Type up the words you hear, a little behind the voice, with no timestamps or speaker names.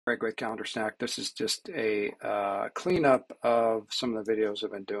Greg with Calendar Snack. This is just a cleanup of some of the videos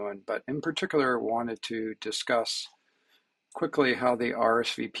I've been doing, but in particular wanted to discuss quickly how the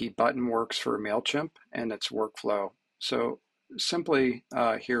RSVP button works for MailChimp and its workflow. So simply,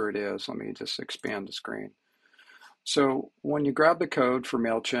 here it is. Let me just expand the screen. So when you grab the code for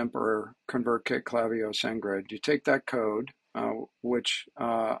MailChimp or ConvertKit, Klaviyo, SendGrid, you take that code, which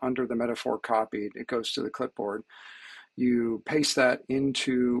under the metaphor copied, it goes to the clipboard. You paste that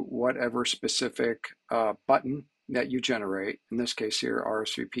into whatever specific button that you generate. In this case here,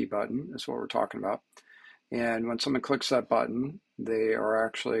 RSVP button is what we're talking about. And when someone clicks that button, they are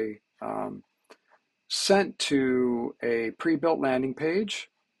actually sent to a pre-built landing page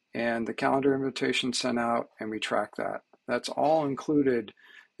and the calendar invitation sent out, and we track that. That's all included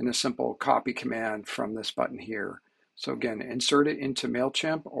in a simple copy command from this button here. So again, insert it into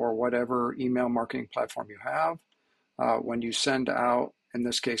MailChimp or whatever email marketing platform you have. When you send out, in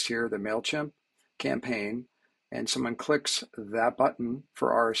this case here, the MailChimp campaign, and someone clicks that button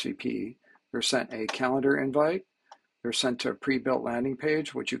for RSVP, they're sent a calendar invite, they're sent to a pre-built landing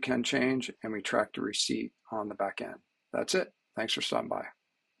page, which you can change, and we track the receipt on the back end. That's it. Thanks for stopping by.